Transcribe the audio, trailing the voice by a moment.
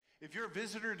If you're a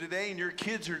visitor today and your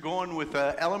kids are going with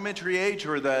the elementary age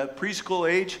or the preschool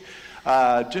age,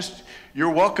 you're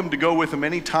welcome to go with them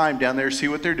anytime down there, see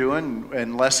what they're doing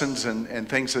and lessons and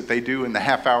things that they do in the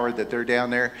half hour that they're down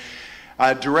there.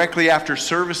 Directly after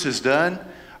service is done,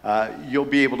 you'll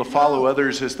be able to follow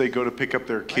others as they go to pick up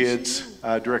their kids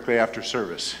directly after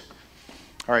service.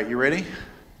 All right, you ready?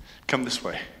 Come this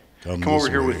way. Come over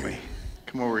here with me.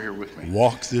 Come over here with me.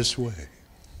 Walk this way.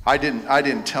 I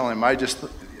didn't tell him.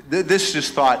 This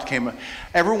just thought came up.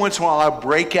 Every once in a while, I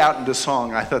break out into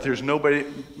song. I thought there's nobody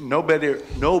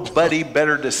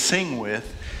better to sing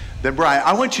with than Brian.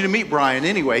 I want you to meet Brian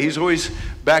anyway. He's always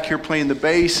back here playing the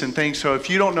bass and things. So if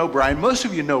you don't know Brian, most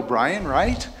of you know Brian,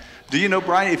 right? Do you know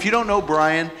Brian? If you don't know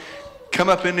Brian, come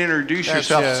up and introduce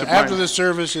yourself. To Brian. After the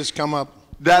service, just come up.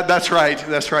 That's right.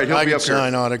 He'll I be can up here.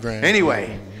 sign autographs.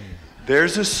 Anyway,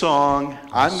 there's a song.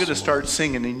 I'm going to start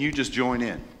singing, and you just join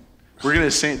in. We're going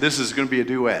to sing. This is going to be a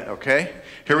duet, okay?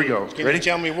 Here we go. Can Ready? you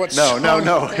tell me what song? No.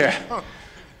 Yeah.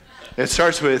 It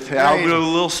starts with, I'll go a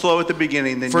little slow at the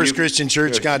beginning. Then First Christian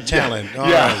Church Got Talent.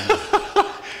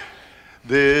 Yeah.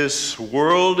 This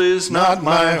world is not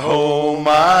my home.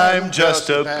 I'm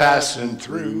just a passing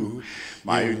through.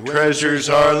 My treasures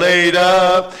are laid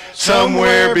up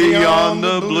somewhere beyond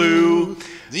the blue.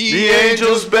 The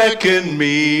angels beckon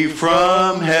me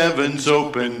from heaven's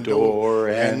open door,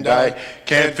 and I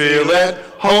can't feel at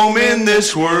home in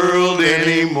this world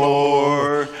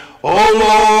anymore.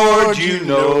 Oh Lord, you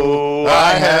know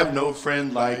I have no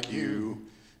friend like you.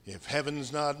 If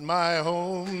heaven's not my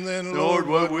home, then Lord,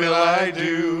 what will I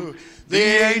do? The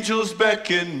angels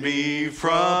beckon me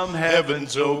from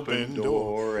heaven's open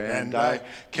door, and I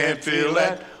can't feel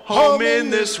at home in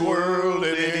this world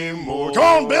anymore. Come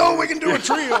on, Bill, we can do a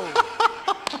trio.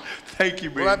 Thank you,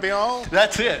 baby. Will that be all?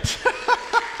 That's it.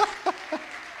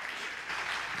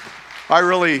 I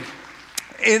really,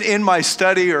 in my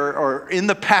study or in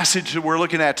the passage that we're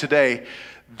looking at today,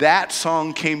 that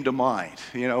song came to mind.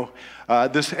 You know,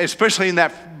 this, especially in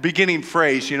that beginning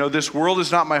phrase. You know, this world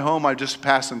is not my home. I'm just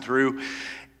passing through.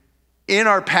 In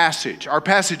our passage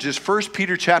is 1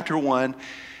 Peter chapter 1.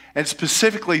 And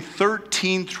specifically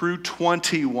 13 through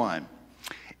 21.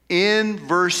 In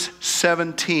verse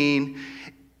 17,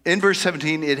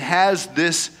 it has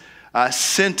this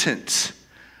sentence: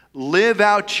 live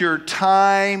out your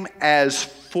time as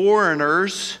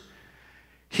foreigners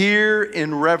here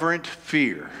in reverent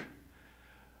fear.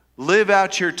 Live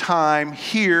out your time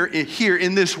here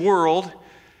in this world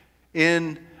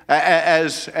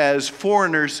as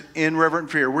foreigners in reverent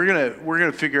fear. We're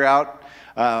gonna figure out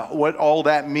what all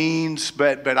that means,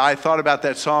 but I thought about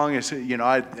that song. I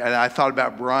thought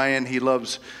about Brian. He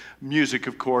loves music,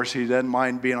 of course. He doesn't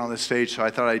mind being on the stage, so I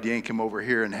thought I'd yank him over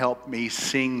here and help me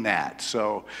sing that.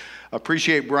 So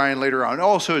appreciate Brian later on.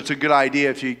 Also, it's a good idea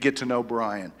if you get to know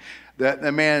Brian. That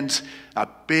man's a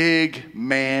big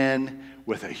man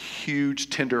with a huge,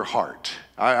 tender heart.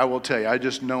 I will tell you, I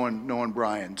just knowing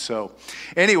Brian. So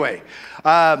anyway,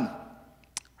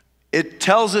 it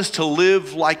tells us to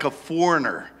live like a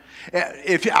foreigner.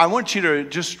 I want you to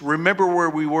just remember where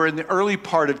we were in the early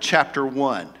part of chapter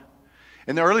 1.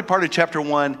 In the early part of chapter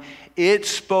 1, it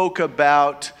spoke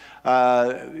about,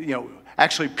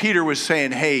 actually Peter was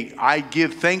saying, hey, I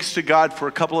give thanks to God for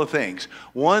a couple of things.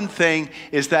 One thing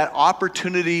is that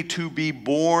opportunity to be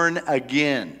born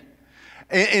again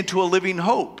into a living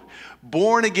hope.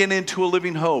 Born again into a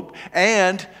living hope.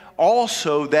 And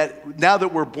also that now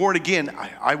that we're born again,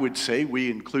 I would say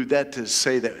we include that to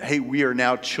say that, hey, we are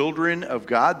now children of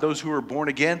God, those who are born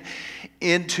again,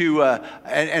 into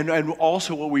and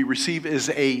also what we receive is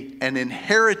an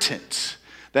inheritance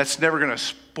that's never going to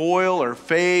spoil or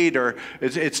fade, or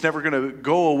it's never going to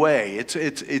go away. It's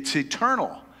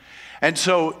eternal. And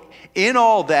so in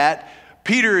all that,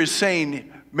 Peter is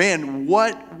saying, man,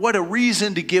 what a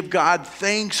reason to give God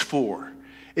thanks for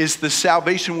is the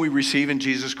salvation we receive in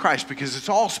Jesus Christ, because it's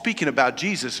all speaking about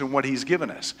Jesus and what he's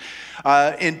given us.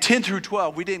 In 10 through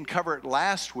 12, we didn't cover it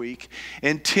last week.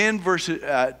 In 10,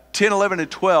 11,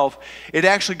 and 12, it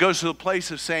actually goes to the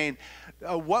place of saying,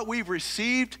 what we've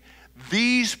received,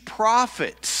 these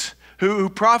prophets who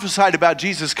prophesied about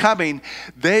Jesus coming,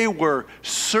 they were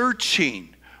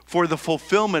searching for the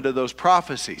fulfillment of those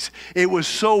prophecies. It was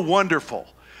so wonderful.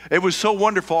 It was so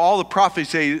wonderful, all the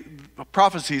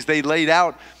prophecies they laid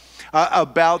out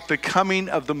about the coming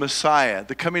of the Messiah,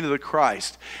 the coming of the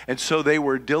Christ. And so they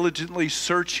were diligently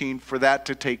searching for that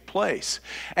to take place.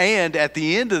 And at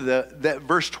the end of that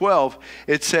verse 12,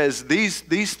 it says, these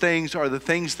things are the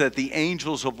things that the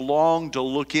angels have longed to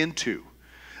look into.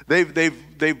 They've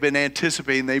been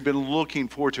anticipating, they've been looking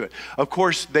forward to it. Of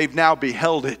course, they've now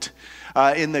beheld it.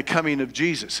 in the coming of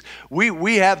Jesus.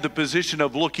 We have the position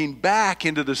of looking back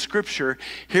into the Scripture,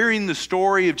 hearing the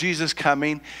story of Jesus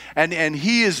coming, and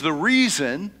He is the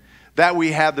reason that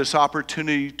we have this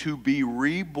opportunity to be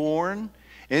reborn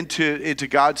into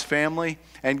God's family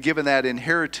and given that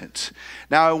inheritance.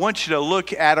 Now, I want you to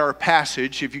look at our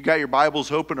passage. If you got your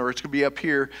Bibles open, or it's going to be up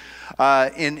here,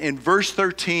 in verse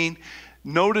 13,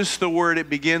 notice the word it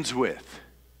begins with.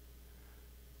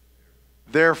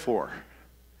 Therefore.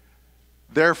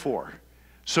 Therefore.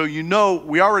 So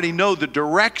we already know the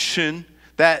direction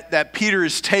that Peter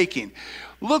is taking.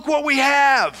 Look what we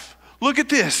have. Look at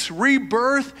this.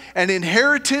 Rebirth and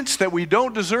inheritance that we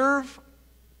don't deserve.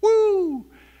 Woo!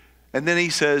 And then he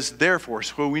says, therefore.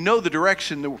 So we know the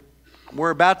direction that we're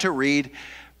about to read.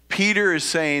 Peter is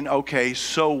saying, okay,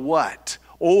 so what?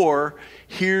 Or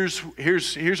here's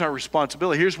our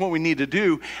responsibility. Here's what we need to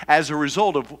do as a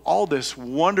result of all this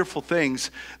wonderful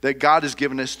things that God has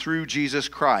given us through Jesus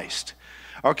Christ.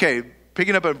 Okay,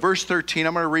 picking up at verse 13,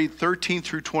 I'm going to read 13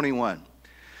 through 21.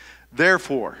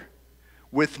 Therefore,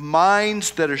 with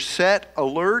minds that are set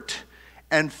alert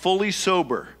and fully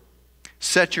sober,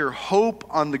 set your hope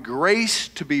on the grace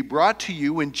to be brought to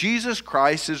you when Jesus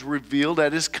Christ is revealed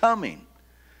at His coming.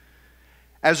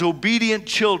 As obedient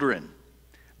children,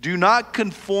 do not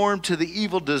conform to the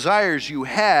evil desires you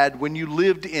had when you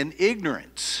lived in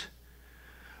ignorance.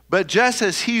 But just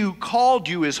as He who called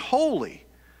you is holy,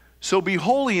 so be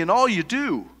holy in all you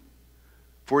do.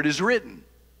 For it is written,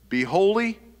 be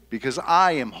holy because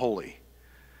I am holy.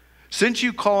 Since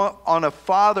you call on a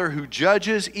Father who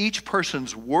judges each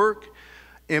person's work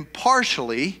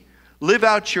impartially, live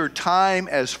out your time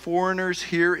as foreigners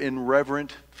here in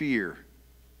reverent fear.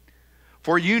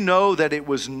 For you know that it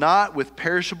was not with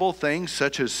perishable things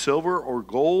such as silver or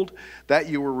gold that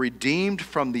you were redeemed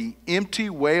from the empty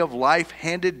way of life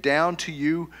handed down to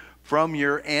you from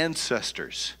your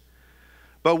ancestors,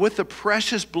 but with the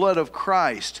precious blood of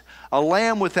Christ, a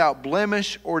lamb without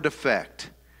blemish or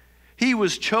defect. He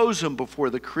was chosen before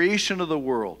the creation of the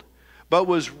world, but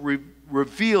was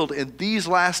revealed in these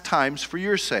last times for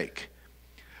your sake.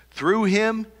 Through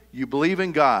Him you believe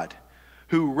in God,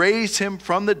 who raised Him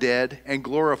from the dead and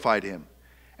glorified Him.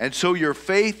 And so your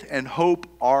faith and hope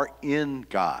are in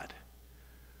God.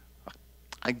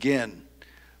 Again,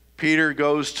 Peter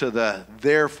goes to the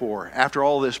therefore, after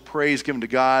all this praise given to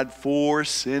God for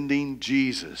sending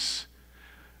Jesus.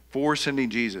 For sending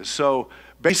Jesus. So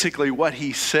basically what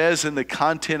he says in the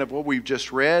content of what we've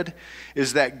just read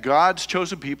is that God's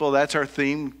chosen people, that's our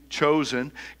theme,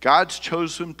 chosen. God's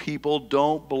chosen people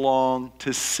don't belong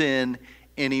to sin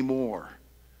anymore.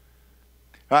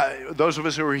 Those of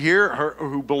us who are here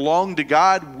who belong to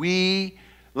God,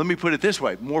 let me put it this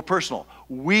way, more personal.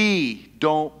 We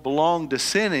don't belong to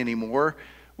sin anymore.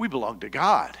 We belong to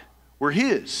God. We're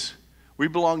His. We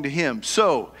belong to Him.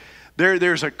 So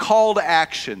there's a call to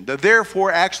action. The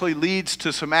therefore actually leads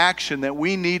to some action that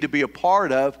we need to be a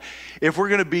part of if we're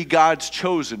going to be God's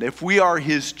chosen. If we are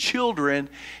His children,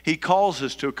 He calls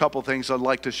us to a couple things I'd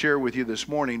like to share with you this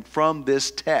morning from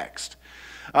this text.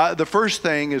 The first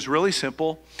thing is really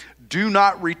simple. Do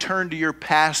not return to your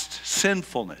past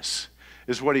sinfulness,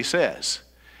 is what he says.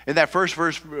 In that first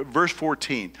verse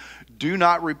 14, do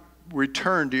not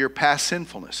return to your past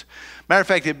sinfulness. Matter of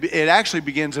fact, it actually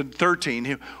begins in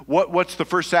 13. What's the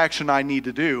first action I need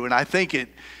to do? And I think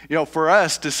for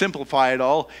us to simplify it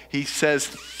all, he says,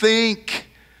 think.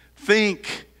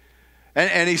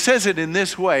 And he says it in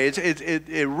this way.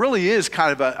 It really is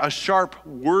kind of a sharp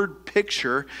word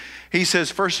picture. He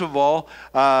says, first of all,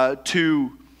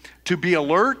 to be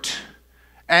alert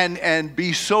and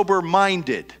be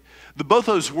sober-minded. Both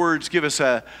those words give us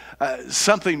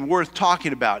something worth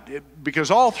talking about,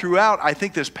 because all throughout, I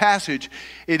think this passage,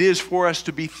 it is for us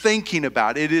to be thinking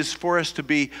about. It is for us to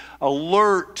be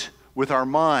alert with our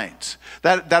minds.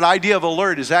 That idea of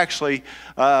alert is actually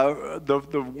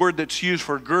the word that's used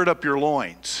for gird up your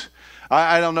loins.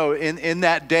 I don't know, in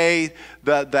that day,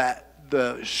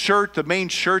 the shirt, the main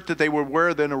shirt that they would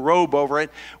wear, then a robe over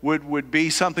it, would be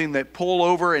something that pull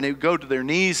over and it would go to their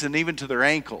knees and even to their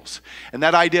ankles. And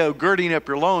that idea of girding up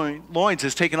your loins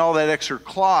is taking all that extra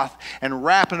cloth and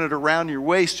wrapping it around your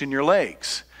waist and your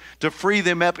legs to free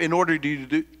them up in order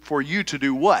for you to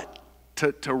do what?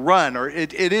 To run. Or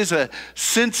it is a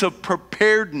sense of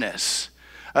preparedness,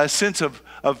 a sense of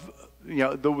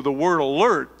the word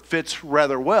alert fits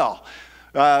rather well.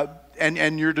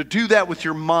 And you're to do that with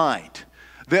your mind.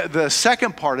 The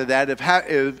second part of that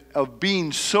of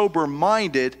being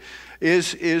sober-minded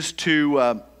is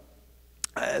to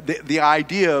the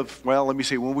idea of, well, let me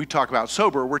see, when we talk about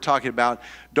sober, we're talking about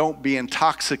don't be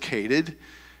intoxicated.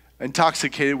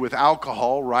 intoxicated with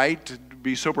alcohol, right? To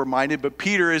be sober-minded. But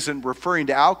Peter isn't referring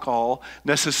to alcohol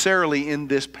necessarily in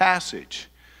this passage.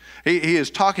 He is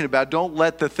talking about don't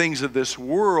let the things of this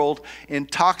world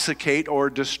intoxicate or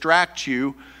distract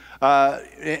you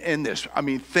in this. I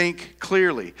mean, think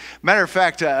clearly. Matter of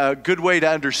fact, a good way to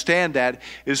understand that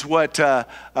is what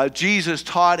Jesus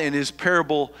taught in his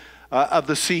parable of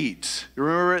the seeds. You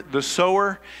remember it? The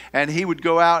sower, and he would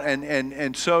go out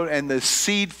and sow, and the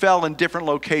seed fell in different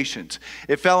locations.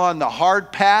 It fell on the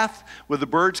hard path where the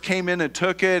birds came in and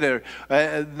took it. Or,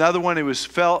 another one, it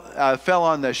fell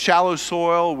on the shallow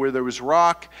soil where there was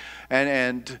rock.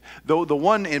 And the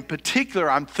one in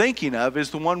particular I'm thinking of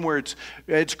is the one where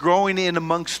it's growing in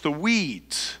amongst the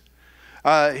weeds.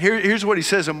 Here's what he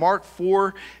says in Mark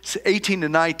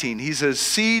 4:18-19. He says,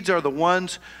 seeds are the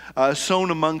ones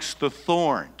sown amongst the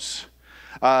thorns.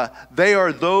 They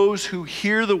are those who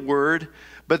hear the word,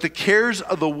 but the cares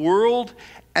of the world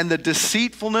and the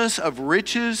deceitfulness of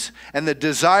riches and the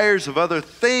desires of other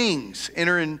things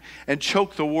enter in and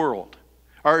choke the world,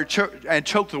 and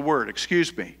choke the word,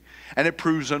 and it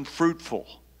proves unfruitful.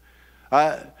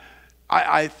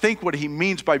 I think what he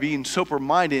means by being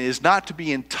sober-minded is not to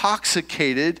be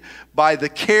intoxicated by the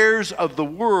cares of the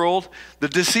world, the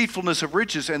deceitfulness of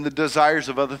riches, and the desires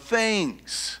of other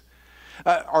things.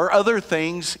 Are other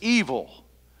things evil?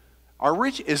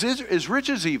 Is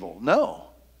riches evil? No.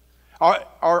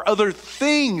 Are other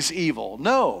things evil?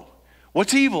 No.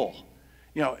 What's evil?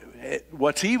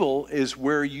 What's evil is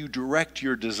where you direct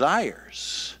your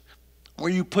desires, where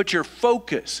you put your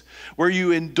focus, where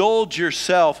you indulge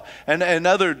yourself in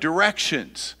other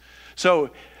directions. So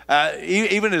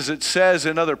even as it says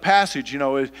in other passage,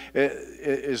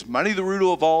 is money the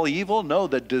root of all evil? No,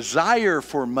 the desire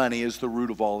for money is the root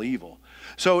of all evil.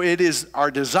 So it is our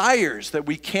desires that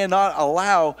we cannot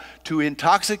allow to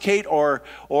intoxicate or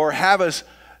have us,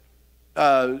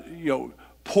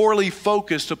 poorly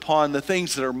focused upon the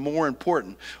things that are more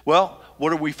important. Well,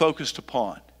 what are we focused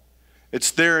upon?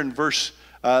 It's there in verse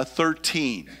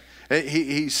 13.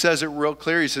 He says it real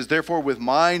clear. He says, therefore, with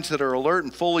minds that are alert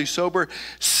and fully sober,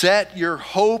 set your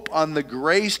hope on the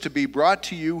grace to be brought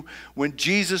to you when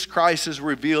Jesus Christ is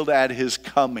revealed at his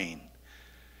coming.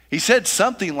 He said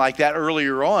something like that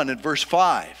earlier on in verse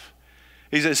 5.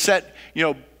 He says,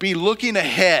 be looking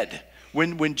ahead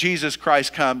when Jesus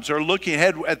Christ comes, or looking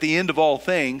ahead at the end of all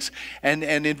things. And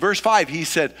in verse 5, he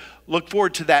said, look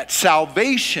forward to that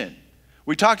salvation.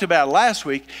 We talked about it last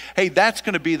week. Hey, that's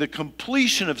going to be the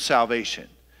completion of salvation.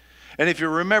 And if you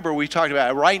remember, we talked about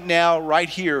it right now, right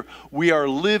here, we are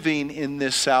living in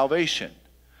this salvation.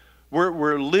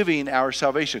 We're living our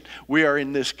salvation. We are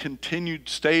in this continued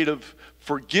state of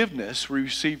forgiveness we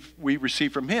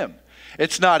receive from him.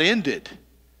 It's not ended.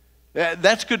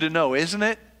 That's good to know, isn't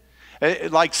it?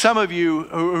 Like some of you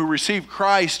who receive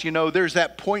Christ, there's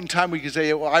that point in time we can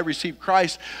say, well, I received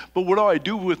Christ, but what do I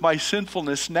do with my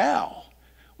sinfulness now?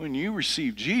 When you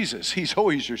receive Jesus, he's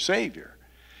always your Savior.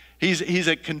 He's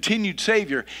a continued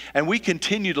Savior, and we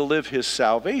continue to live his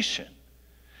salvation.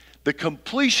 The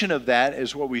completion of that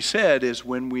is what we said is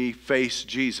when we face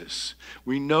Jesus.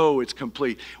 We know it's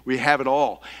complete. We have it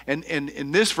all. And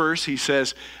in this verse, he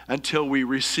says, until we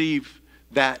receive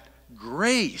that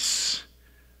grace.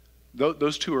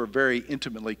 Those two are very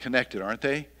intimately connected, aren't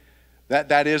they?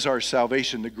 That is our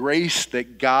salvation. The grace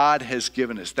that God has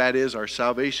given us. That is our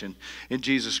salvation in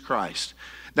Jesus Christ.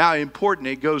 Now, important,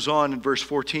 it goes on in verse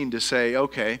 14 to say,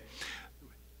 okay,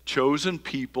 chosen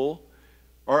people,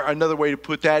 or another way to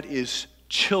put that is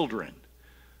children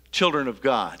of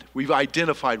God. We've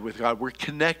identified with God. We're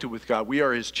connected with God. We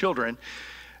are his children.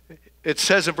 It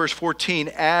says in verse 14,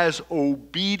 as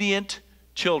obedient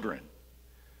children.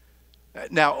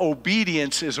 Now,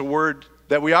 obedience is a word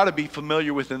that we ought to be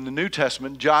familiar with in the New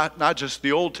Testament, not just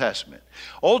the Old Testament.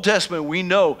 Old Testament, we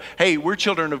know, hey, we're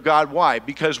children of God. Why?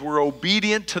 Because we're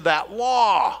obedient to that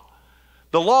law.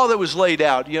 The law that was laid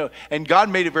out, and God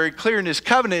made it very clear in his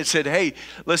covenant. It said, hey,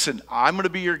 listen, I'm going to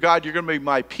be your God. You're going to be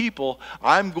my people.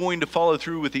 I'm going to follow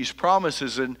through with these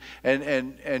promises, and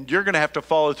you're going to have to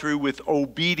follow through with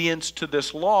obedience to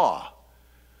this law.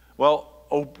 Well,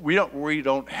 we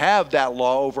don't have that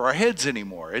law over our heads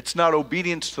anymore. It's not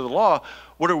obedience to the law.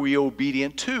 What are we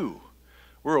obedient to?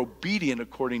 We're obedient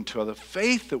according to the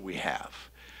faith that we have.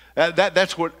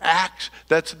 That's what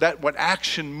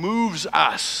action moves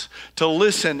us to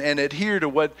listen and adhere to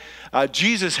what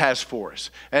Jesus has for us,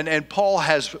 and Paul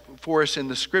has for us in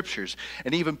the scriptures,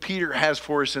 and even Peter has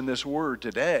for us in this word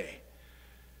today.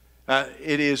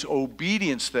 It is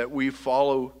obedience that we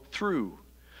follow through.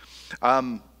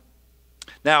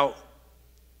 Now,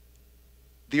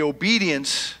 the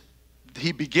obedience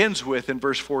he begins with in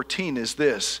verse 14 is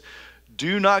this: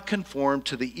 do not conform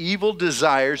to the evil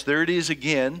desires. There it is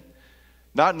again.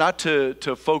 Not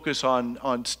to focus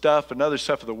on stuff and other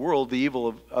stuff of the world, the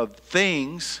evil of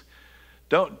things.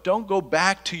 Don't go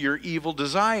back to your evil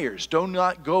desires. Do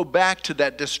not go back to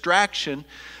that distraction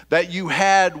that you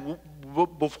had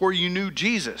before you knew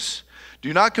Jesus.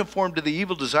 Do not conform to the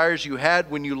evil desires you had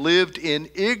when you lived in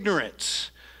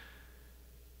ignorance.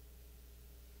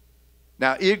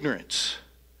 Now, ignorance,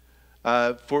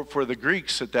 for the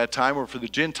Greeks at that time, or for the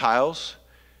Gentiles,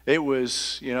 it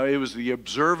was the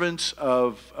observance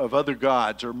of other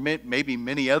gods, or maybe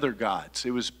many other gods.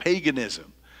 It was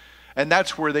paganism. And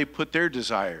that's where they put their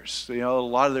desires. A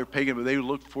lot of their pagan, they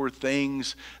looked for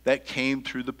things that came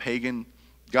through the pagan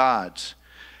gods.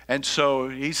 And so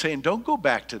he's saying, don't go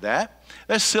back to that.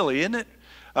 That's silly, isn't it?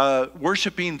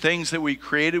 Worshiping things that we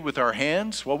created with our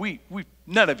hands. Well,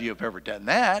 none of you have ever done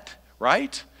that,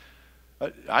 right?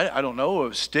 I don't know,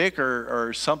 a stick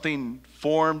or something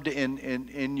formed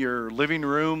in your living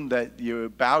room that you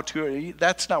bow to.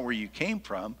 That's not where you came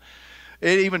from.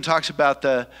 It even talks about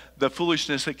the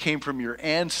foolishness that came from your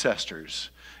ancestors.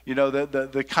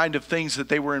 The kind of things that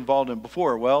they were involved in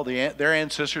before. Well, their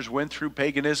ancestors went through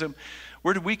paganism.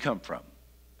 Where did we come from?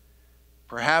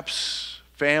 Perhaps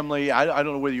family. I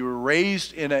don't know whether you were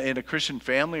raised in a Christian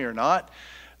family or not.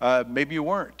 Maybe you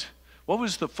weren't. What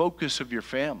was the focus of your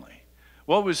family?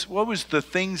 What was the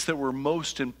things that were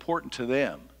most important to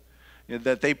them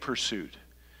that they pursued?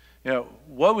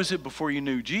 What was it before you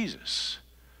knew Jesus?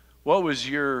 What was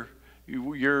your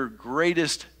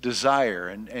greatest desire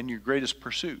and your greatest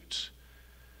pursuits?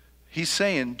 He's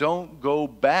saying, don't go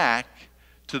back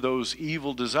to those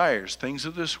evil desires, things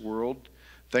of this world,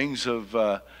 things of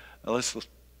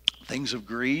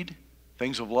greed,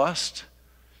 things of lust,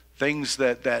 things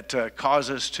that cause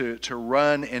us to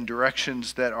run in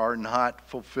directions that are not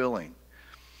fulfilling.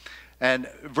 And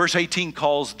verse 18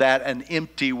 calls that an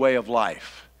empty way of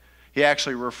life. He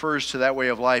actually refers to that way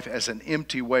of life as an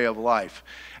empty way of life.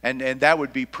 And that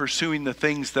would be pursuing the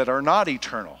things that are not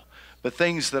eternal, but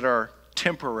things that are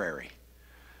temporary.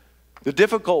 The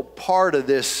difficult part of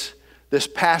this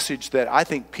passage that I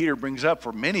think Peter brings up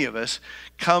for many of us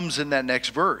comes in that next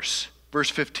verse, verse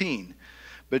 15.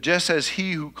 But just as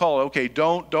he who called,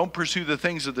 don't pursue the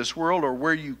things of this world or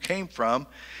where you came from.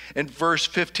 In verse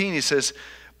 15 he says,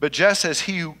 but just as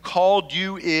he who called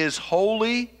you is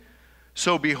holy,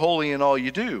 so be holy in all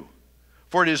you do.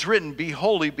 For it is written, be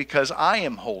holy because I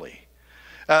am holy.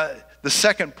 The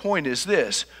second point is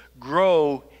this: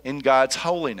 grow in God's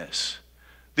holiness.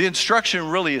 The instruction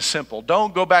really is simple.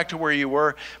 Don't go back to where you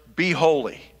were. Be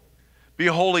holy. Be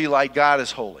holy like God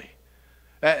is holy.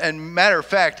 And matter of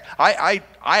fact, I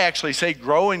actually say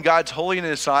grow in God's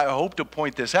holiness. I hope to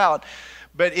point this out.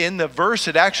 But in the verse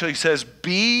it actually says,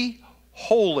 be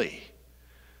holy.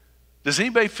 Does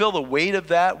anybody feel the weight of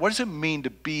that? What does it mean to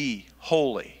be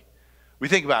holy? We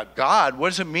think about God. What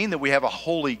does it mean that we have a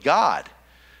holy God?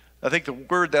 I think the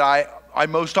word that I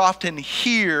most often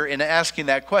hear in asking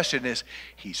that question is,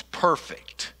 he's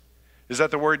perfect. Is that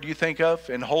the word you think of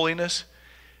in holiness?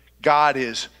 God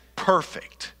is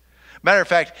perfect. Matter of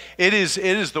fact, it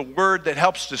is the word that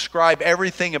helps describe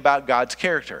everything about God's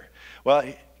character. Well,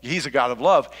 he's a God of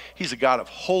love. He's a God of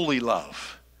holy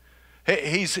love.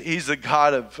 He's a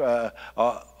God of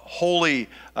holy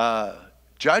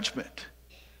judgment,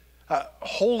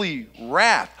 holy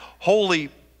wrath, holy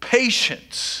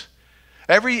patience.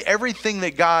 Everything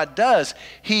that God does,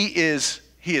 he is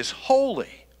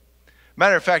holy.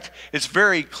 Matter of fact, it's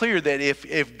very clear that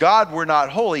if God were not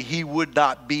holy, he would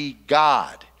not be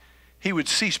God. He would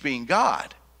cease being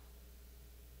God.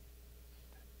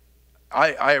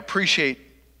 I appreciate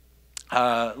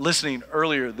listening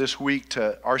earlier this week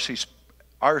to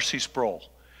R.C. Sproul.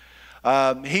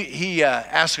 He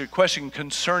asked a question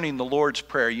concerning the Lord's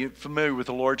Prayer. You familiar with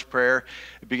the Lord's Prayer?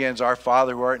 It begins, Our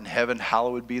Father who art in heaven,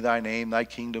 hallowed be thy name, thy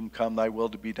kingdom come, thy will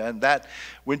to be done. That,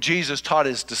 when Jesus taught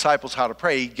his disciples how to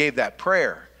pray, he gave that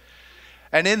prayer.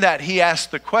 And in that he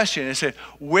asked the question, he said,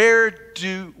 where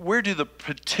do the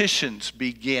petitions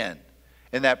begin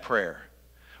in that prayer?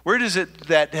 Where does it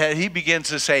that he begins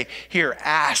to say, here,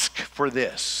 ask for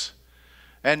this?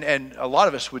 And a lot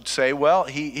of us would say, well,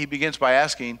 he begins by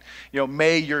asking,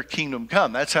 may your kingdom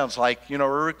come. That sounds like, a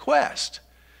request.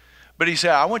 But he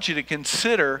said, I want you to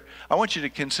consider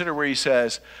where he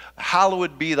says,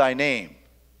 hallowed be thy name.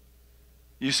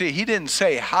 You see, he didn't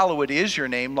say, hallowed is your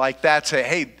name, like that, say,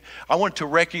 hey, I want to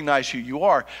recognize who you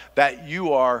are, that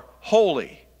you are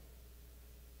holy.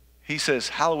 He says,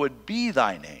 hallowed be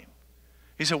thy name.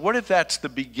 He said, what if that's the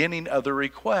beginning of the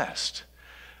request?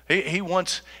 He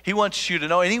wants you to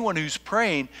know, anyone who's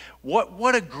praying,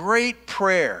 what a great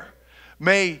prayer.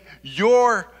 May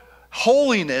your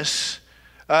holiness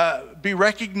be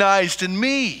recognized in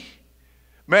me.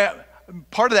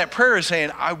 Part of that prayer is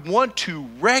saying, I want to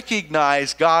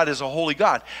recognize God as a holy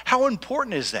God. How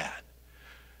important is that?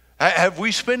 Have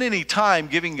we spent any time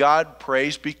giving God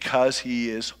praise because he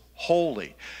is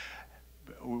holy?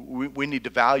 We need to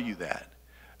value that.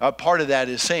 Part of that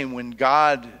is saying when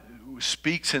God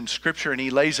speaks in Scripture and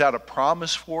he lays out a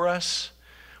promise for us,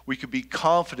 we could be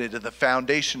confident of the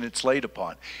foundation it's laid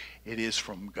upon. It is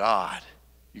from God.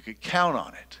 You could count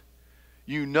on it.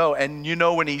 And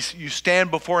when you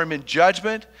stand before him in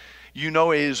judgment, you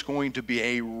know it is going to be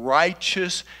a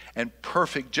righteous and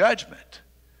perfect judgment.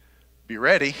 Be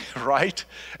ready, right?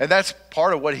 And that's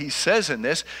part of what he says in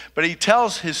this. But he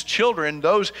tells his children,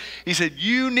 he said,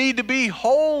 you need to be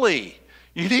holy.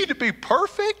 You need to be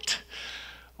perfect.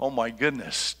 Oh my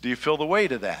goodness. Do you feel the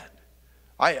weight of that?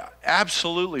 I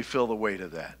absolutely feel the weight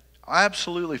of that. I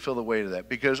absolutely feel the weight of that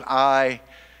because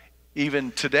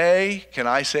even today, can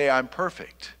I say I'm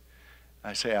perfect?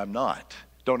 I say I'm not.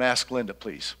 Don't ask Linda,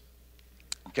 please.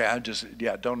 Okay,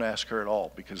 don't ask her at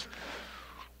all because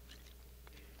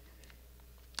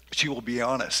she will be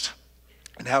honest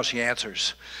in how she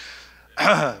answers.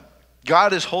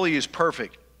 God is holy, he is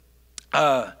perfect.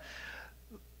 And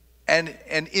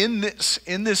in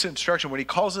this instruction, when he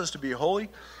calls us to be holy,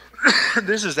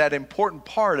 this is that important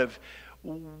part of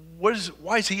why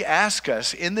does he ask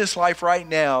us in this life right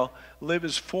now, live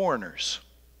as foreigners?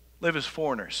 Live as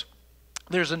foreigners.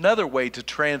 There's another way to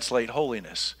translate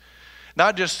holiness.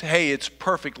 Not just, hey, it's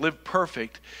perfect, live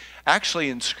perfect. Actually,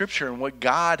 in Scripture and what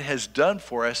God has done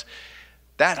for us,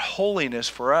 that holiness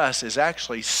for us is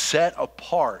actually set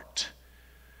apart.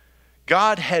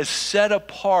 God has set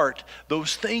apart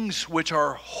those things which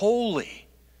are holy.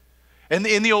 And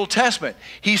in the Old Testament,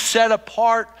 he set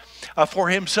apart for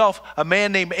himself a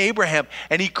man named Abraham,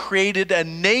 and he created a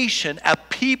nation, a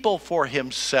people for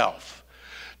himself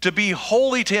to be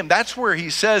holy to him. That's where he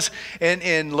says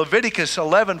in Leviticus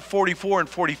 11:44 and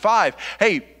 45,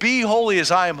 hey, be holy as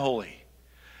I am holy.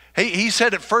 He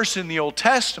said it first in the Old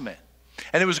Testament,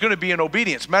 and it was going to be in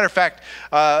obedience. Matter of fact,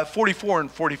 44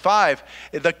 and 45,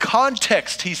 the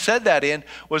context he said that in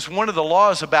was one of the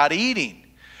laws about eating.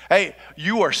 Hey,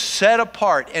 you are set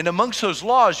apart. And amongst those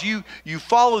laws, you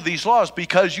follow these laws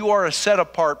because you are a set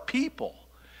apart people.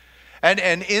 And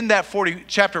in that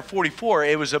chapter 44,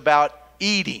 it was about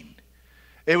eating.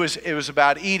 It was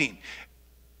about eating.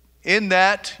 In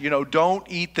that, don't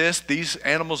eat this. These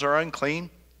animals are unclean.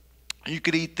 You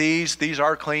could eat these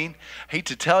are clean. I hate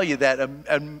to tell you that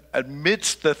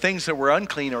amidst the things that were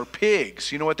unclean are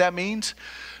pigs. You know what that means?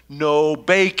 No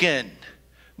bacon.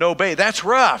 No bacon. That's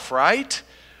rough, right?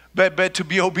 But to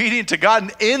be obedient to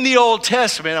God in the Old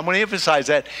Testament, I'm going to emphasize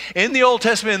that. In the Old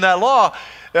Testament, in that law,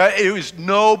 it was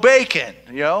no bacon,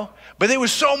 But there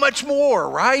was so much more,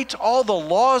 right? All the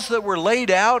laws that were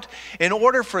laid out in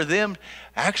order for them.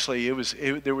 Actually,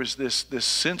 there was this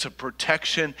sense of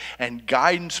protection and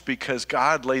guidance because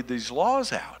God laid these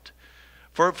laws out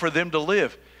for them to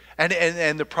live.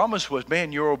 And the promise was,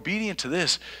 man, you're obedient to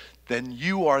this, then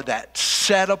you are that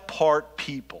set apart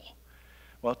people.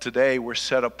 Well, today we're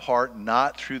set apart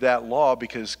not through that law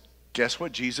because guess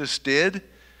what Jesus did?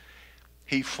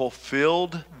 He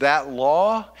fulfilled that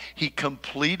law. He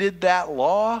completed that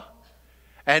law.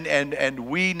 And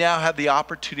we now have the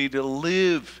opportunity to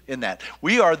live in that.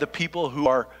 We are the people who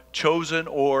are chosen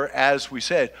or, as we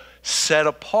said, set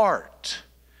apart.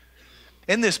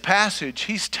 In this passage,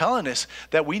 he's telling us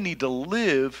that we need to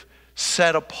live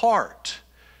set apart.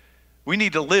 We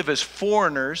need to live as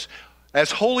foreigners,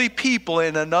 as holy people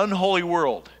in an unholy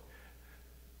world.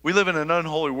 We live in an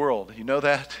unholy world. You know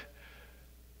that?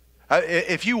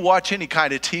 If you watch any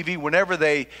kind of TV, whenever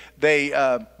they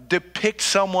depict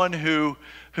someone who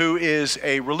is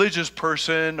a religious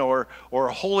person or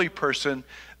a holy person,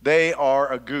 they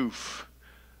are a goof.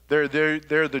 They're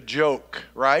the joke,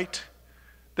 right?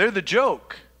 They're the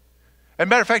joke. As a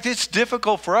matter of fact, it's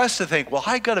difficult for us to think, well,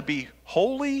 I got to be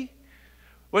holy?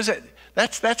 What is it?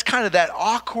 That's kind of that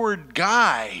awkward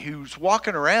guy who's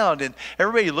walking around and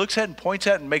everybody looks at and points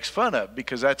at and makes fun of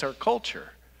because that's our culture.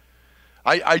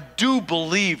 I do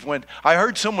believe when I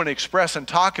heard someone express and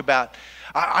talk about,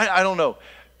 I don't know,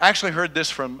 I actually heard this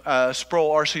from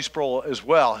Sproul, R.C. Sproul as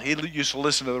well. He used to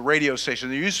listen to the radio station.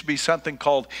 There used to be something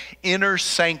called Inner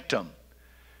Sanctum.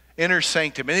 Inner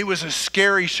Sanctum. And it was a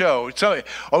scary show. So,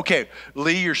 okay,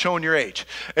 Lee, you're showing your age.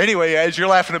 Anyway, as you're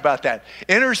laughing about that.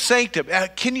 Inner Sanctum.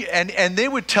 And they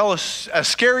would tell us a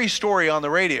scary story on the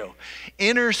radio.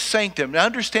 Inner Sanctum. Now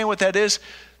understand what that is?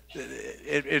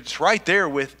 It's right there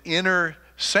with inner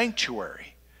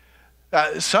sanctuary.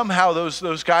 Somehow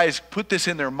those guys put this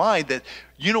in their mind that,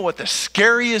 you know what the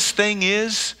scariest thing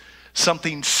is?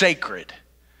 Something sacred.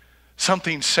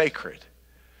 Something sacred.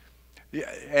 Yeah,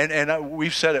 and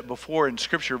we've said it before, and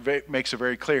Scripture makes it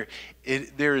very clear.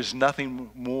 There is nothing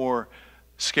more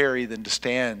scary than to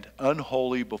stand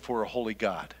unholy before a holy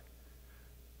God.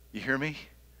 You hear me?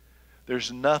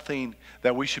 There's nothing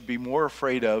that we should be more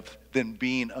afraid of than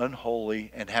being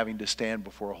unholy and having to stand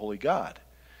before a holy God.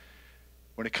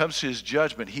 When it comes to his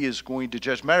judgment, he is going to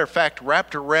judge. Matter of fact,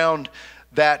 wrapped around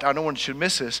that, I don't want you to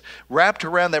miss this, wrapped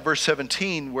around that verse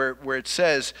 17 where it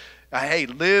says, hey,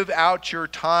 live out your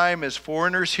time as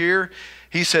foreigners here.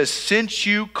 He says, since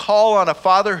you call on a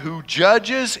Father who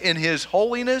judges in his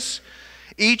holiness,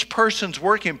 each person's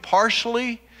work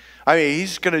impartially. I mean,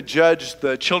 he's going to judge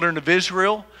the children of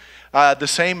Israel the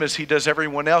same as he does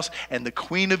everyone else, and the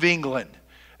Queen of England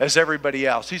as everybody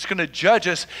else. He's going to judge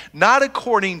us not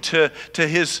according to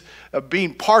his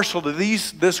being partial to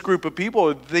this group of people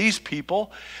or these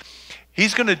people.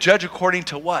 He's going to judge according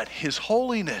to what? His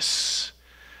holiness.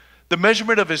 The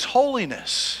measurement of his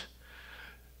holiness.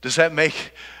 Does that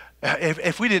make...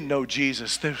 If we didn't know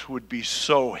Jesus, this would be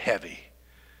so heavy.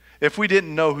 If we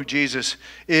didn't know who Jesus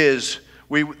is,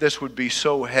 this would be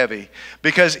so heavy.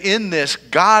 Because in this,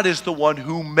 God is the one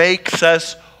who makes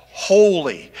us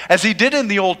holy. As he did in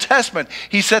the Old Testament,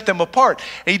 he set them apart.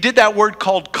 And he did that word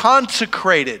called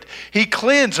consecrated. He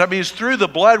cleansed. I mean, it's through the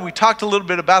blood. We talked a little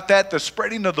bit about that, the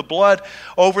spreading of the blood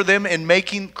over them and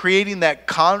creating that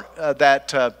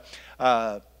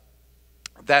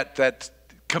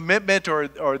commitment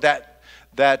or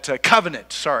that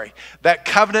covenant, that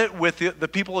covenant with the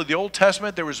people of the Old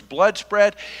Testament. There was blood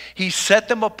spread. He set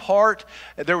them apart.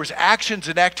 There was actions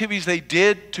and activities they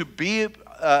did to be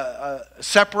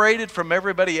separated from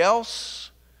everybody else.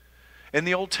 In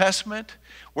the Old Testament,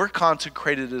 we're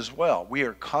consecrated as well. We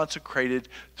are consecrated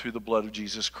through the blood of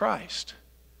Jesus Christ.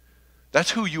 That's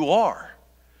who you are.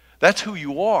 That's who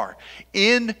you are.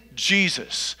 In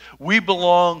Jesus, we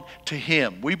belong to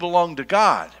him. We belong to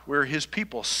God. We're his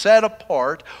people, set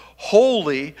apart,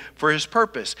 holy for his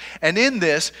purpose. And in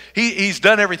this, he's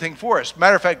done everything for us.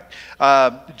 Matter of fact,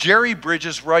 Jerry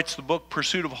Bridges writes the book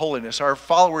Pursuit of Holiness. Our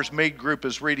Followers Made group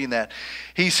is reading that.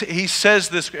 He says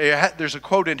this, there's a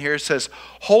quote in here. It says,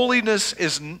 holiness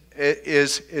is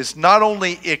not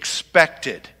only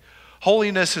expected.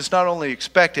 Holiness is not only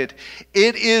expected,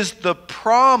 it is the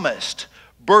promised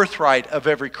birthright of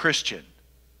every Christian.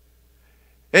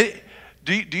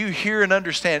 Do you hear and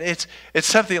understand? It's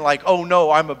something like, oh no,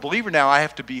 I'm a believer now, I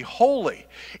have to be holy.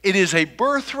 It is a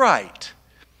birthright.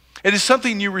 It is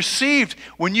something you received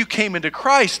when you came into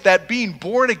Christ, that being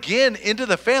born again into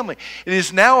the family. It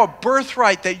is now a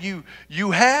birthright that you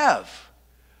have,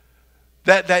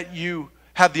 that you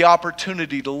have the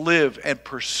opportunity to live and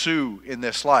pursue in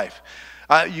this life.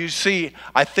 You see,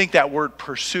 I think that word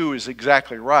pursue is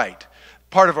exactly right.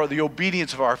 Part of the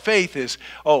obedience of our faith is,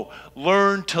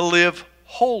 learn to live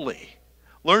holy.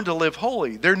 Learn to live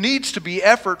holy. There needs to be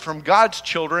effort from God's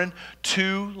children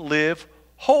to live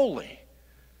holy.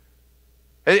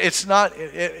 It's not,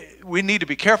 we need to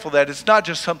be careful that it's not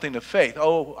just something of faith.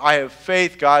 Oh, I have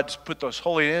faith, God's put those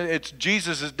holy in. It's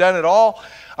Jesus has done it all.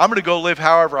 I'm going to go live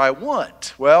however I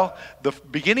want. Well, the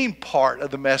beginning part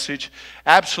of the message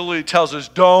absolutely tells us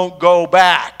don't go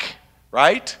back,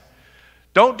 right?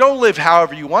 Don't live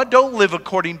however you want. Don't live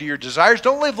according to your desires.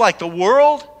 Don't live like the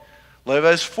world. Live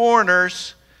as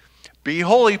foreigners. Be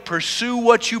holy. Pursue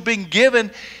what you've been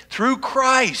given through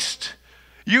Christ.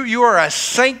 You are a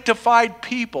sanctified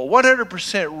people,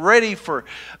 100%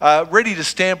 ready to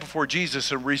stand before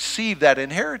Jesus and receive that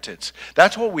inheritance.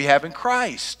 That's what we have in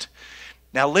Christ.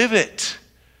 Now live it.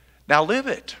 Now live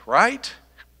it, right?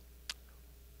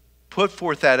 Put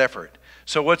forth that effort.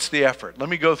 So what's the effort? Let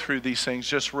me go through these things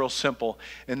just real simple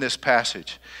in this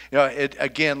passage.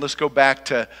 Again, let's go back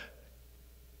to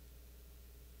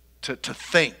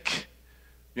think.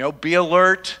 Be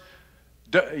alert.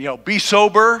 Be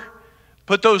sober.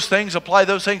 Put those things, apply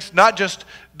those things, not just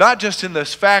in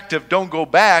this fact of don't go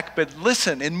back, but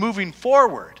listen, in moving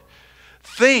forward.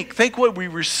 Think what we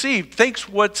received. Think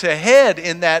what's ahead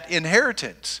in that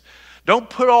inheritance. Don't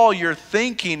put all your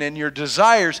thinking and your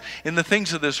desires in the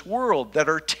things of this world that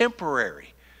are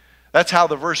temporary. That's how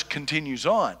the verse continues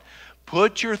on.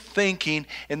 Put your thinking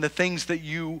in the things that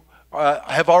you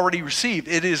have already received.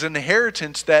 It is an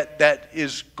inheritance that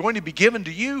is going to be given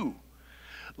to you.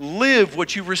 Live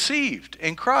what you've received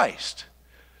in Christ.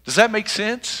 Does that make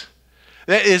sense?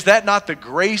 Is that not the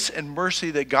grace and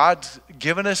mercy that God's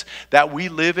given us that we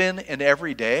live in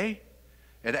every day?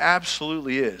 It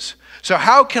absolutely is. So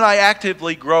how can I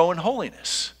actively grow in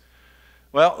holiness?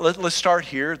 Well, let's start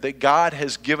here, that God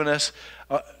has given us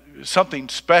something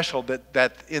special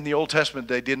that in the Old Testament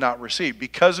they did not receive.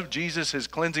 Because of Jesus, his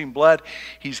cleansing blood,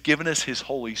 he's given us his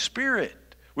Holy Spirit.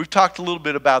 We've talked a little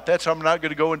bit about that, so I'm not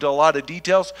going to go into a lot of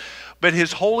details. But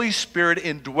his Holy Spirit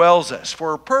indwells us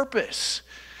for a purpose,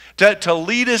 to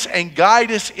lead us and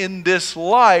guide us in this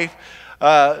life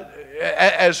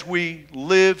as we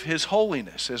live his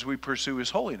holiness, as we pursue his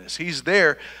holiness. He's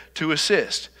there to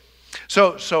assist.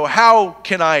 So how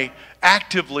can I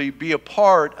actively be a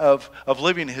part of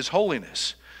living his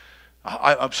holiness?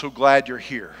 I'm so glad you're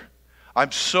here.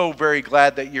 I'm so very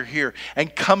glad that you're here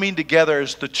and coming together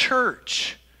as the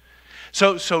church.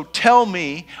 So tell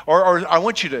me, or I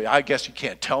want you to, I guess you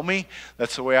can't tell me,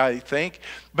 that's the way I think,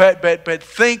 but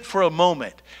think for a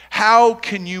moment. How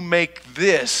can you make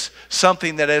this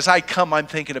something that as I come, I'm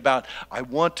thinking about, I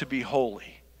want to be holy?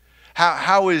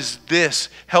 How is this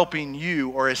helping you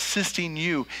or assisting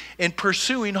you in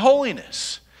pursuing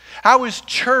holiness? How is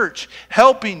church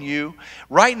helping you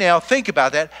right now? Think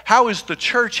about that. How is the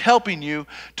church helping you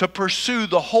to pursue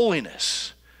the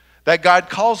holiness that God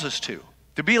calls us to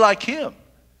be like him?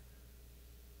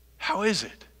 How is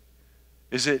it?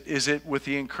 Is it with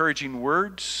the encouraging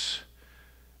words?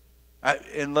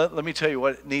 And let me tell you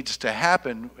what needs to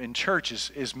happen in church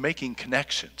is making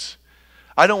connections.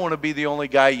 I don't want to be the only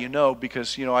guy you know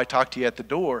because, I talked to you at the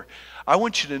door. I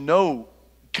want you to know,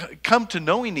 come to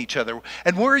knowing each other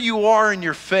and where you are in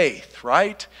your faith,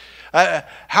 right?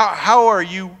 How are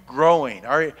you growing?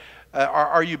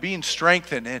 Are you being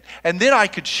strengthened? And then I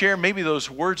could share maybe those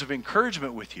words of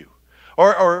encouragement with you.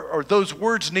 Or those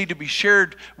words need to be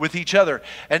shared with each other.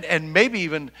 And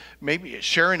maybe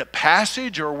sharing a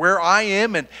passage or where I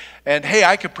am and hey,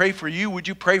 I could pray for you. Would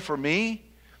you pray for me?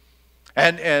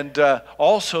 And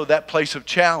also that place of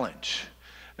challenge.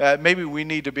 Maybe we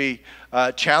need to be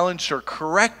challenged or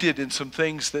corrected in some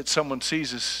things that someone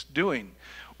sees us doing.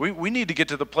 We need to get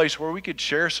to the place where we could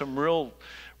share some real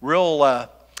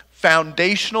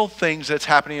foundational things that's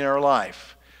happening in our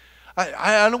life.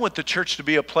 I don't want the church to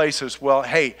be a place as well,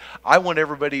 hey, I want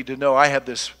everybody to know I have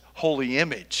this holy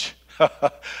image.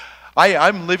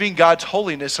 I'm living God's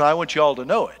holiness and I want you all to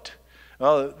know it.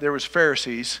 Well, there was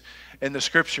Pharisees in the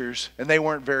scriptures, and they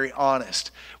weren't very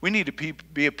honest. We need to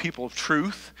be a people of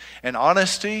truth and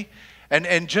honesty,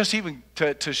 and just even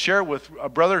to share with a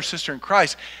brother or sister in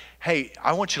Christ, hey,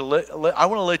 I want to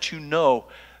let you know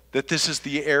that this is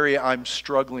the area I'm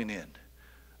struggling in.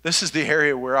 This is the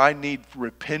area where I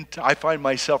find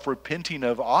myself repenting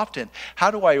of often.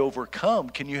 How do I overcome?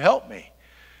 Can you help me?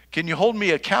 Can you hold me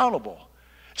accountable?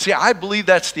 See, I believe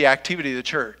that's the activity of the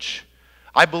church.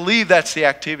 I believe that's the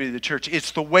activity of the church.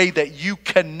 It's the way that you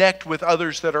connect with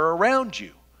others that are around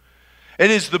you. It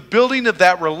is the building of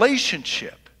that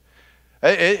relationship.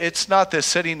 It's not this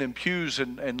sitting in pews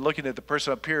and looking at the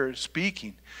person up here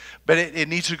speaking, but it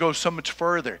needs to go so much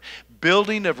further.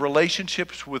 Building of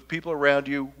relationships with people around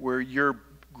you where you're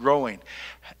growing.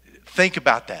 Think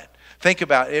about that. Think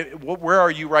about it. Where are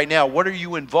you right now? What are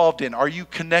you involved in? Are you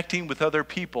connecting with other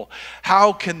people?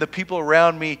 How can the people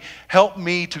around me help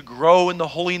me to grow in the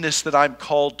holiness that I'm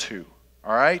called to?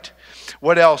 All right?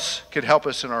 What else could help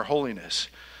us in our holiness?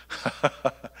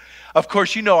 Of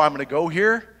course, I'm going to go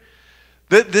here.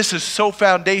 This is so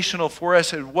foundational for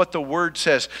us and what the Word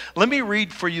says. Let me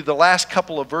read for you the last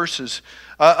couple of verses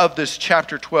of this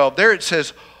chapter 12. There it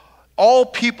says, all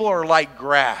people are like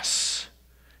grass.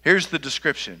 Here's the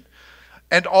description.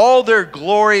 And all their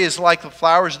glory is like the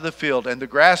flowers of the field, and the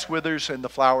grass withers and the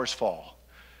flowers fall.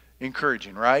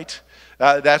 Encouraging, right?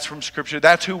 That's from Scripture.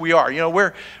 That's who we are.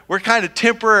 We're kind of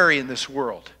temporary in this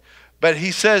world. But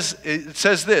it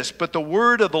says this, but the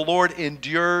word of the Lord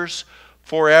endures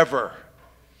forever.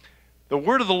 The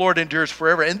word of the Lord endures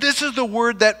forever. And this is the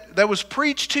word that was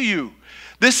preached to you.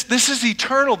 This is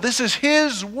eternal. This is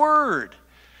His word.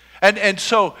 And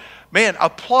so, man,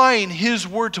 applying His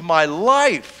word to my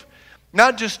life,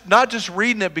 not just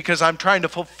reading it because I'm trying to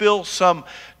fulfill some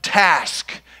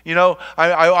task.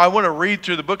 I want to read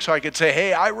through the book so I could say,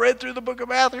 hey, I read through the book of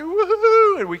Matthew,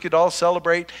 woohoo, and we could all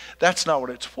celebrate. That's not what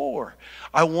it's for.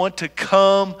 I want to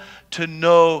come to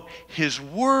know His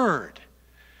word.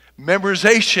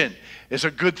 Memorization is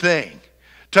a good thing.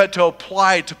 To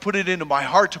apply it, to put it into my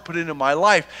heart, to put it into my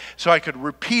life so I could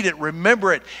repeat it,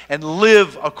 remember it, and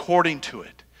live according to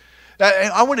it.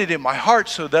 I want it in my heart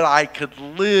so that I could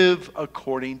live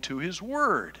according to His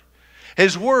word.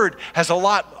 His word has a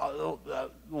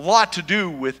lot to do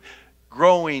with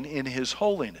growing in His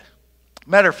holiness.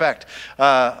 Matter of fact,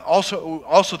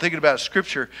 also thinking about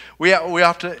Scripture, we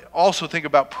have to also think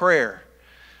about prayer.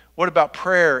 What about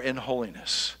prayer in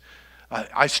holiness?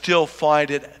 I still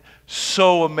find it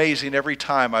so amazing every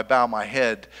time I bow my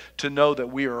head to know that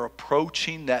we are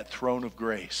approaching that throne of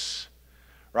grace,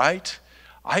 right?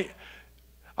 I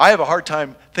have a hard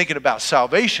time thinking about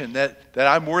salvation, that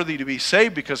I'm worthy to be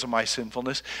saved because of my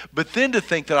sinfulness, but then to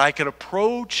think that I can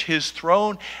approach his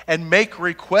throne and make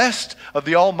request of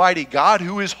the Almighty God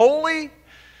who is holy.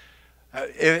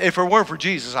 If it weren't for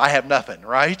Jesus, I have nothing,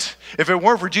 right? If it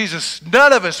weren't for Jesus,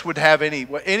 none of us would have any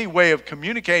way of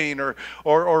communicating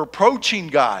or approaching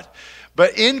God.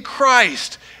 But in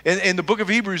Christ, in the book of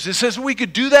Hebrews, it says we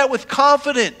could do that with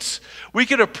confidence. We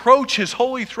could approach his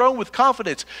holy throne with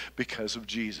confidence because of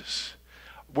Jesus.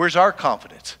 Where's our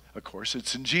confidence? Of course,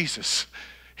 it's in Jesus.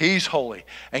 He's holy.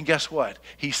 And guess what?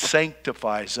 He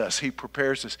sanctifies us. He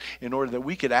prepares us in order that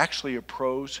we could actually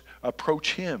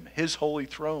approach him, his holy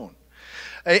throne.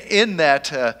 In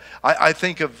that, I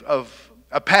think of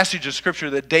a passage of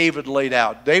Scripture that David laid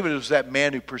out. David was that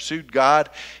man who pursued God,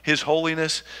 his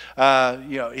holiness.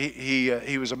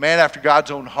 He was a man after God's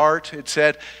own heart, it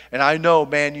said. And I know,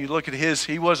 man, you look at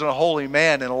he wasn't a holy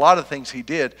man in a lot of things he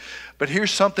did. But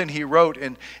here's something he wrote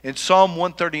in Psalm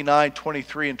 139,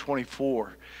 23, and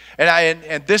 24.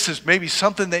 And this is maybe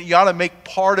something that you ought to make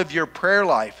part of your prayer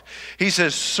life. He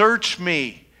says, "Search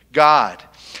me, God,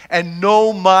 and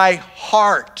know my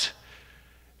heart.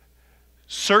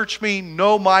 Search me,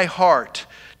 know my heart.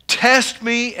 Test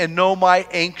me and know my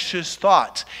anxious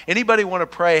thoughts." Anybody want to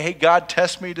pray, "Hey, God,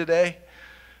 test me today?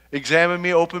 Examine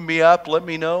me, open me up, let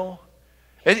me know"?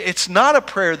 It's not a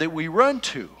prayer that we run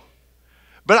to.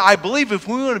 But I believe if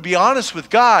we want to be honest with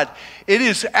God, it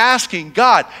is asking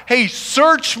God, "Hey,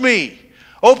 search me.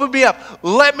 Open me up.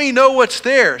 Let me know what's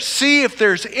there. See if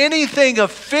there's anything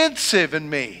offensive in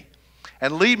me.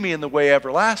 And lead me in the way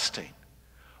everlasting."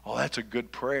 Oh, that's a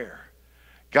good prayer.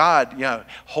 God,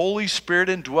 Holy Spirit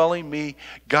indwelling me,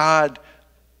 God,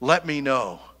 let me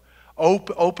know.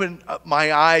 Open up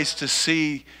my eyes to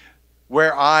see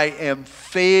where I am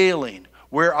failing,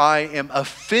 where I am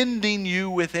offending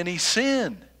you with any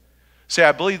sin. See,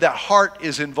 I believe that heart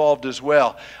is involved as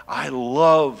well. I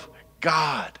love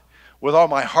God with all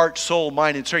my heart, soul,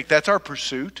 mind, and strength. That's our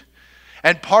pursuit.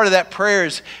 And part of that prayer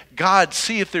is, "God,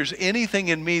 see if there's anything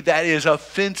in me that is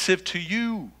offensive to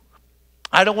you.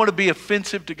 I don't want to be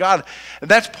offensive to God." And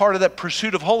that's part of that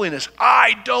pursuit of holiness.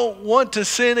 I don't want to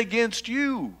sin against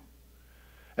you.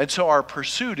 And so our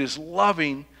pursuit is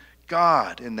loving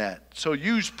God in that. So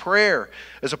use prayer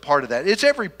as a part of that. It's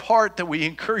every part that we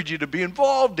encourage you to be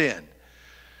involved in.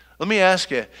 Let me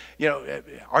ask you,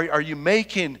 are you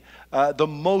making the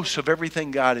most of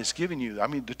everything God has given you? I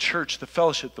mean, the church, the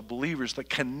fellowship, the believers, the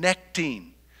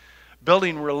connecting,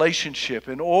 building relationship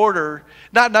in order,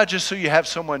 not just so you have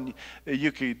someone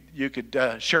you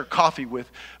could share coffee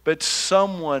with, but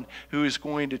someone who is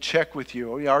going to check with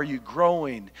you. Are you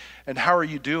growing? And how are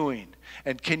you doing?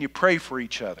 And can you pray for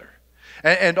each other?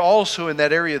 And also in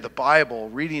that area of the Bible,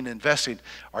 reading, investing,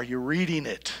 are you reading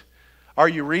it? Are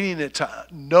you reading it to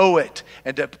know it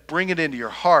and to bring it into your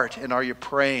heart? And are you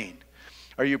praying?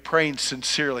 Are you praying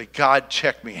sincerely? God,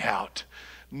 check me out.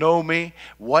 Know me.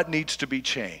 What needs to be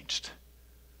changed?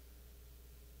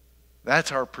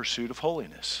 That's our pursuit of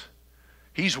holiness.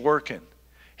 He's working.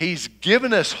 He's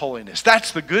given us holiness.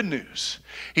 That's the good news.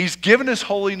 He's given us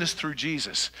holiness through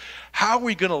Jesus. How are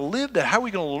we going to live that? How are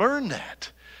we going to learn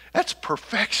that? That's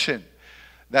perfection.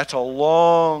 That's a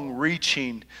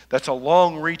long-reaching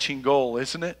goal,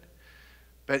 isn't it?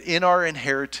 But in our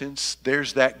inheritance,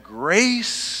 there's that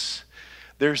grace,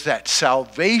 there's that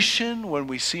salvation when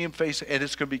we see him face, and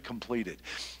it's going to be completed.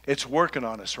 It's working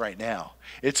on us right now.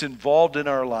 It's involved in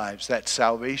our lives, that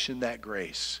salvation, that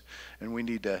grace. And we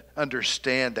need to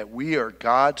understand that we are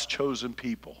God's chosen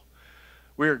people.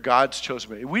 We are God's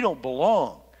chosen people. We don't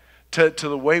belong to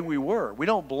the way we were. We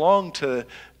don't belong to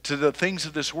the things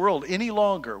of this world any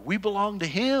longer. We belong to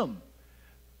him.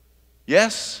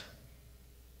 Yes?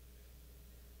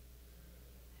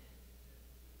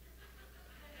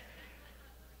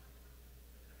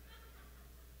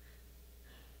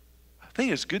 I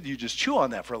think it's good you just chew on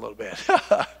that for a little bit.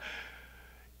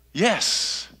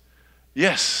 Yes.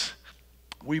 Yes.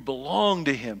 We belong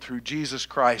to him through Jesus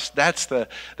Christ. That's the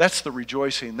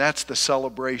rejoicing. That's the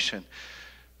celebration.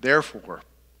 Therefore,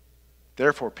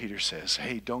 Peter says,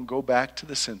 hey, don't go back to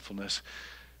the sinfulness.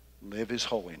 Live his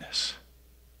holiness.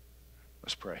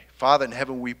 Let's pray. Father in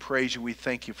heaven, we praise you. We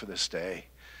thank you for this day.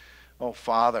 Oh,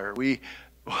 Father, we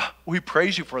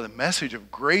praise you for the message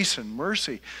of grace and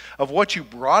mercy, of what you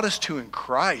brought us to in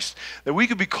Christ, that we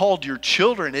could be called your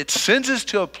children. It sends us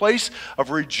to a place of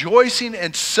rejoicing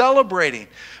and celebrating,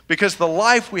 because the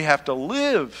life we have to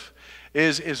live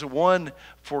is one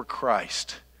for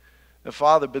Christ.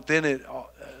 Father, but then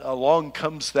along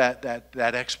comes that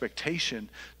expectation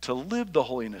to live the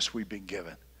holiness we've been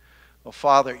given. Well,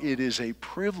 Father, it is a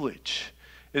privilege.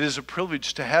 It is a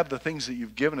privilege to have the things that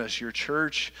you've given us, your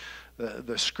church,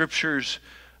 the scriptures,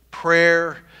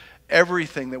 prayer,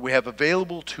 everything that we have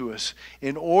available to us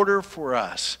in order for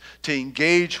us to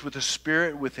engage with the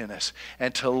Spirit within us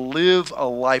and to live a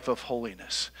life of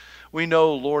holiness. We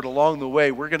know, Lord, along the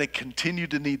way, we're going to continue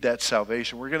to need that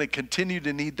salvation. We're going to continue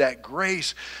to need that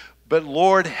grace. But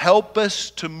Lord, help us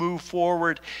to move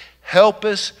forward. Help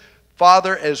us,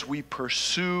 Father, as we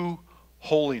pursue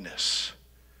holiness.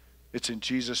 It's in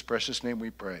Jesus' precious name we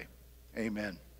pray. Amen.